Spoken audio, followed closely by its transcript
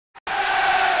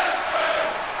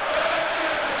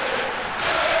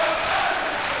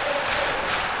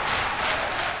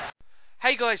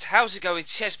Hey guys, how's it going?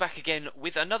 Ches back again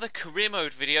with another career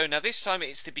mode video. Now this time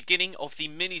it's the beginning of the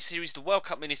mini-series, the World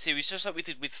Cup mini-series, just like we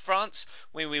did with France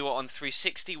when we were on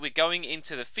 360. We're going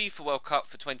into the FIFA World Cup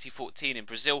for 2014 in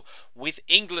Brazil with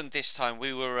England this time.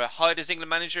 We were hired as England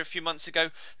manager a few months ago.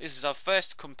 This is our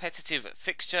first competitive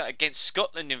fixture against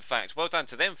Scotland, in fact. Well done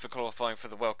to them for qualifying for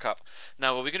the World Cup.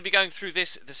 Now we're going to be going through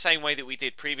this the same way that we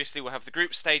did previously. We'll have the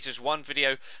group stage as one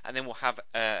video, and then we'll have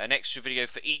an extra video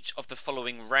for each of the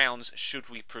following rounds should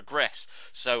we progress.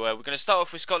 So we're going to start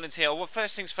off with Scotland here. Well,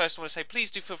 first things first, I want to say please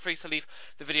do feel free to leave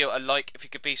the video a like if you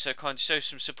could be so kind to show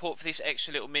some support for this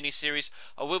extra little mini-series.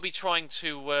 I will be trying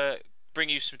to bring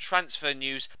you some transfer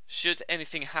news should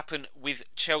anything happen with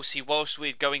Chelsea whilst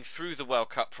we're going through the World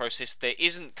Cup process. There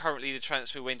isn't currently the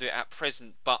transfer window at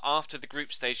present, but after the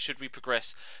group stage, should we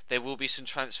progress, there will be some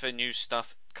transfer news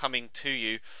stuff coming to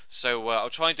you. So I'll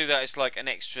try and do that as like an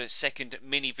extra second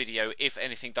mini video if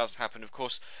anything does happen. Of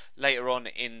course, later on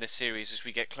in the series, as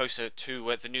we get closer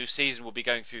to the new season, we'll be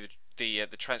going through the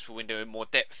transfer window in more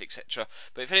depth, etc.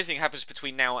 But if anything happens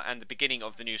between now and the beginning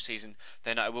of the new season,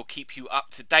 then I will keep you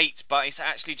up to date. But it's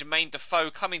actually Jermaine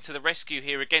Defoe coming to the rescue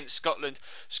here against Scotland,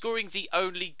 scoring the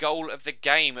only goal of the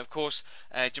game. Of course,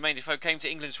 Jermaine Defoe came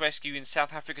to England's rescue in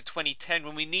South Africa 2010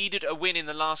 when we needed a win in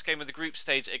the last game of the group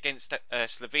stage against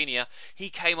Slovenia.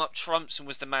 He came up trumps and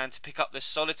was the man to pick up the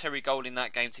solitary goal in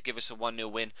that game to give us a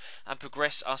 1-0 win and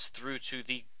progress us through to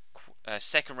the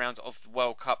second round of the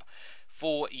World Cup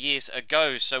 4 years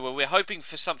ago. So we're hoping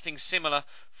for something similar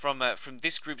from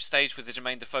this group stage with the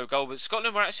Jermaine Defoe goal. But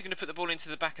Scotland were actually going to put the ball into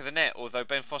the back of the net, although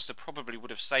Ben Foster probably would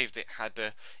have saved it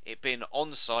had it been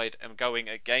onside and going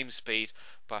at game speed.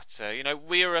 But you know,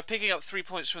 we're picking up 3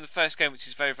 points from the first game, which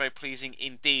is very, very pleasing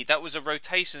indeed. That was a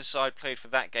rotation side played for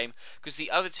that game, because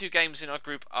the other two games in our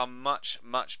group are much,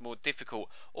 much more difficult.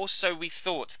 Also, we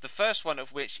thought, the first one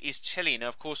of which is Chile. Now,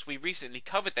 of course, we recently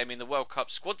covered them in the World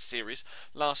Cup squad series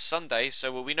last Sunday,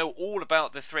 so we know all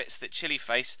about the threats that Chile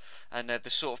face and the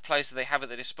sort of players that they have at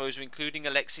their disposal, including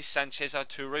Alexis Sanchez,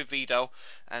 Arturo Vidal,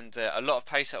 and a lot of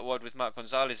pace out wide with Marc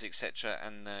Gonzalez, etc.,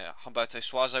 and Humberto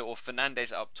Suazo or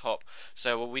Fernandez up top.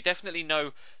 So we definitely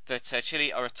know that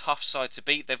Chile are a tough side to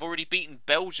beat. They've already beaten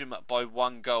Belgium by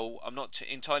 1 goal. I'm not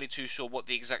entirely too sure what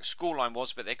the exact scoreline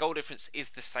was, but their goal difference is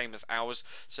the same as ours.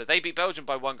 So they beat Belgium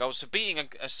by 1 goal. So beating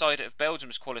a side of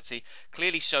Belgium's quality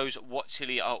clearly shows what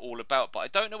Chile are all about. But I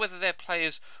don't know whether their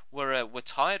players were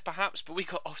tired, perhaps. But we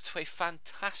got off to a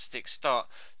fantastic start.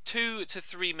 2 to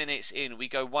 3 minutes in, we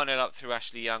go 1-0 up through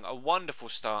Ashley Young. A wonderful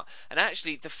start. And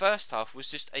actually, the first half was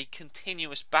just a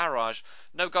continuous barrage.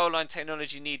 No goal line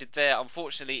technology needed there.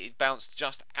 Unfortunately, it bounced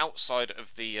just outside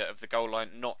of the goal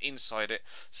line, not inside it.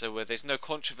 So there's no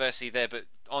controversy there. But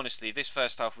honestly, this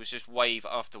first half was just wave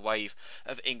after wave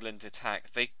of England attack.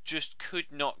 They just could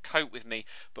not cope with me.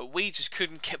 But we just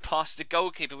couldn't get past the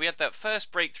goalkeeper. We had that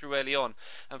first breakthrough early on.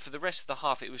 And for the rest of the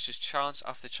half, it was just chance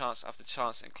after chance after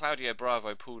chance. And Claudio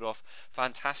Bravo pulled off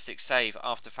fantastic save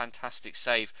after fantastic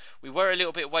save. We were a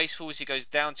little bit wasteful as he goes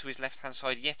down to his left hand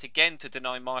side yet again to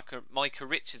deny Micah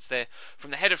Richards there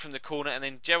from the header from the corner, and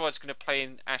then Gerrard's going to play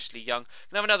in Ashley Young.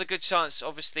 Gonna have another good chance,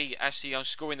 obviously Ashley Young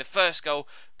scoring the first goal,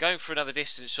 going for another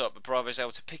distance shot, but Bravo's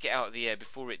able to pick it out of the air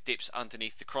before it dips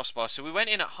underneath the crossbar. So we went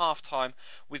in at half time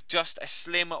with just a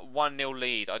slim 1-0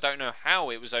 lead. I don't know how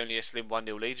it was only a slim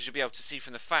 1-0 lead, as you'll be able to see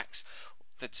from the facts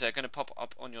that's going to pop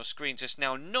up on your screen just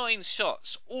now. 9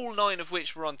 shots, all 9 of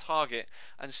which were on target,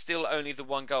 and still only the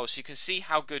 1 goal. So you can see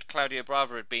how good Claudio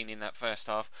Bravo had been in that first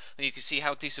half, and you can see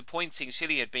how disappointing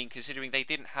Chile had been, considering they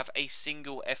didn't have a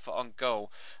single effort on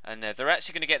goal. And they're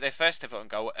actually going to get their first effort on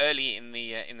goal early in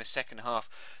the second half.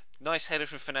 Nice header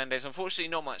from Fernandez. Unfortunately,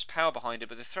 not much power behind it,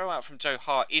 but the throw out from Joe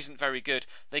Hart isn't very good.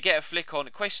 They get a flick on.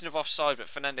 A question of offside, but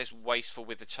Fernandez wasteful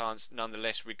with the chance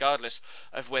nonetheless, regardless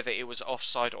of whether it was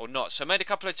offside or not. So I made a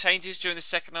couple of changes during the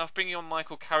second half, bringing on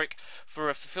Michael Carrick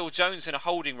for Phil Jones in a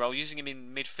holding role, using him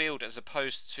in midfield as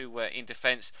opposed to in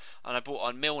defence. And I brought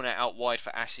on Milner out wide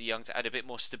for Ashley Young to add a bit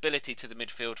more stability to the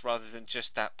midfield rather than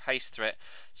just that pace threat.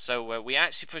 So we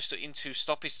actually pushed it into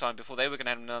stoppage time before they were going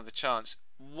to have another chance.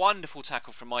 Wonderful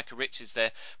tackle from Micah Richards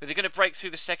there, but they're going to break through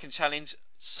the second challenge.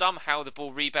 Somehow the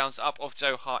ball rebounds up off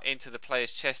Joe Hart into the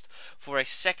player's chest for a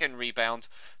second rebound,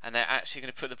 and they're actually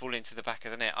going to put the ball into the back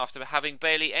of the net. After having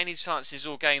barely any chances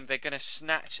all game, they're going to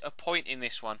snatch a point in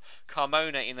this one.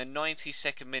 Carmona in the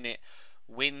 92nd minute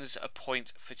wins a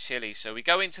point for Chile. So we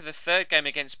go into the third game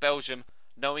against Belgium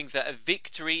knowing that a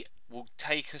victory will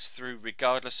take us through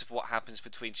regardless of what happens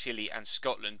between Chile and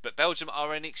Scotland. But Belgium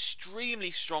are an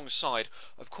extremely strong side.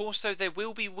 Of course, though, they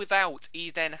will be without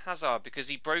Eden Hazard because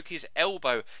he broke his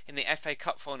elbow in the FA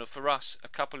Cup final for us a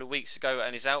couple of weeks ago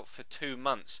and is out for 2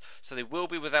 months. So they will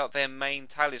be without their main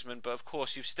talisman, but of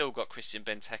course you've still got Christian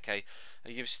Benteke,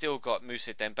 you've still got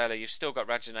Moussa Dembele, you've still got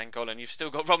Rajan Angolan, you've still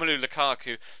got Romelu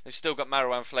Lukaku, they've still got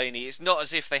Marouane Fellaini. It's not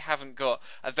as if they haven't got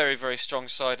a very, very strong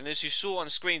side. And as you saw on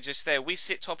screen just there, we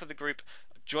sit top of the group,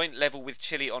 joint level with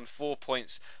Chile on 4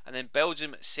 points, and then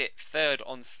Belgium sit third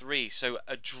on 3. So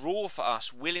a draw for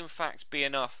us will in fact be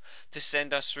enough to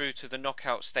send us through to the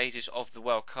knockout stages of the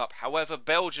World Cup. However,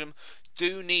 Belgium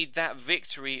do need that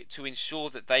victory to ensure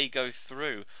that they go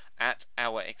through at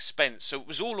our expense. So it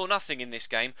was all or nothing in this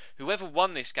game. Whoever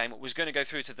won this game was going to go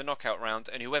through to the knockout round,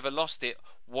 and whoever lost it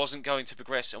wasn't going to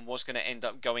progress and was going to end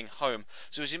up going home.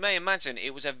 So as you may imagine,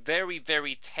 it was a very,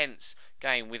 very tense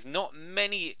game with not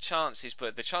many chances,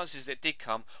 but the chances that did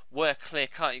come were clear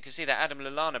cut. You can see that Adam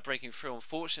Lallana breaking through,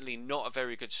 unfortunately not a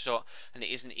very good shot, and it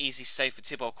is an easy save for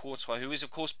Thibaut Courtois, who is of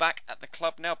course back at the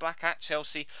club now, back at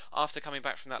Chelsea after coming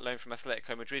back from that loan from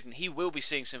Atletico Madrid, and he will be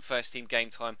seeing some first team game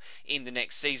time in the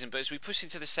next season. But as we push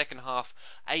into the second half,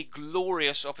 a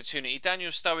glorious opportunity.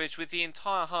 Daniel Sturridge with the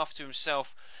entire half to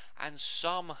himself, and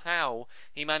somehow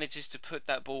he manages to put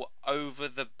that ball over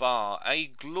the bar. A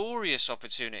glorious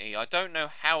opportunity. I don't know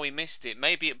how he missed it.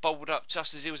 Maybe it bobbled up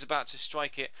just as he was about to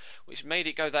strike it, which made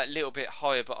it go that little bit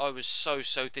higher, but I was so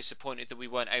disappointed that we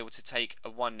weren't able to take a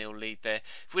 1-0 lead there.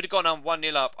 If we'd have gone on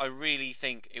 1-0 up, I really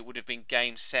think it would have been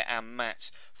game, set and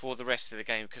match for the rest of the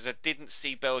game, because I didn't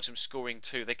see Belgium scoring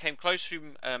too. They came close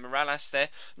through Morales there.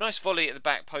 Nice volley at the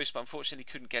back post, but unfortunately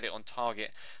couldn't get it on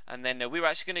target. And then we were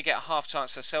actually going to get a half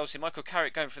chance ourselves here. Michael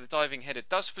Carrick going for the diving header,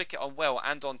 does flick it on well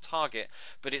and on target,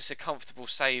 but it's a comfortable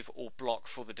save or block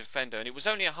for the defender. And it was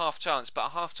only a half chance, but a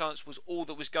half chance was all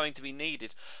that was going to be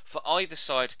needed for either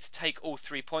side to take all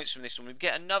 3 points from this one. We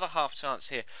get another half chance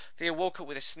here. Theo Walcott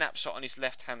with a snapshot on his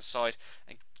left hand side,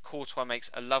 and Courtois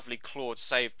makes a lovely clawed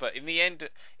save, but in the end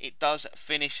it does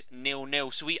finish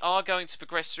 0-0. So we are going to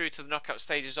progress through to the knockout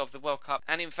stages of the World Cup,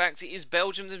 and in fact it is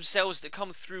Belgium themselves that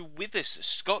come through with us.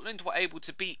 Scotland were able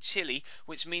to beat Chile,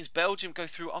 which means Belgium go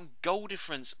through on goal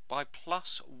difference by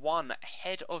 +1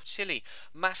 ahead of Chile.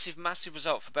 Massive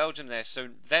result for Belgium there, so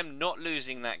them not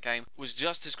losing that game was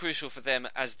just as crucial for them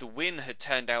as the win had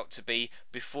turned out to be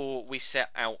before we set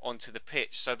out onto the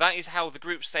pitch. So that is how the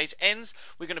group stage ends.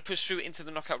 We're going to push through into the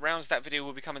knockout rounds. That video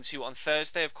will be coming to you on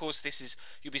Thursday. Of course,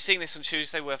 you'll be seeing this on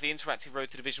Tuesday. We'll have the interactive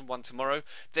road to Division 1 tomorrow.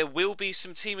 There will be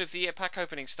some Team of the Year pack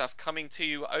opening stuff coming to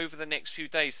you over the next few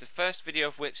days, the first video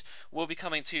of which will be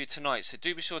coming to you tonight. So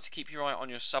do be sure to keep your eye on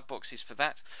your sub boxes for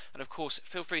that. And of course,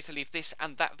 feel free to leave this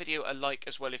and that video a like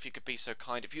as well if you could be so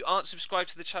kind. If you aren't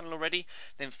subscribed to the channel already,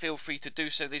 then feel free to do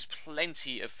so. There's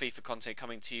plenty of FIFA content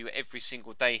coming to you every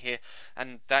single day here,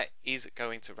 and that is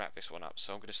going to wrap this one up.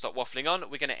 So I'm going to stop waffling on.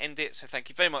 We're going to end it. So thank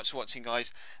you very much for watching,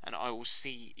 guys, and I will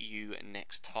see you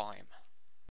next time.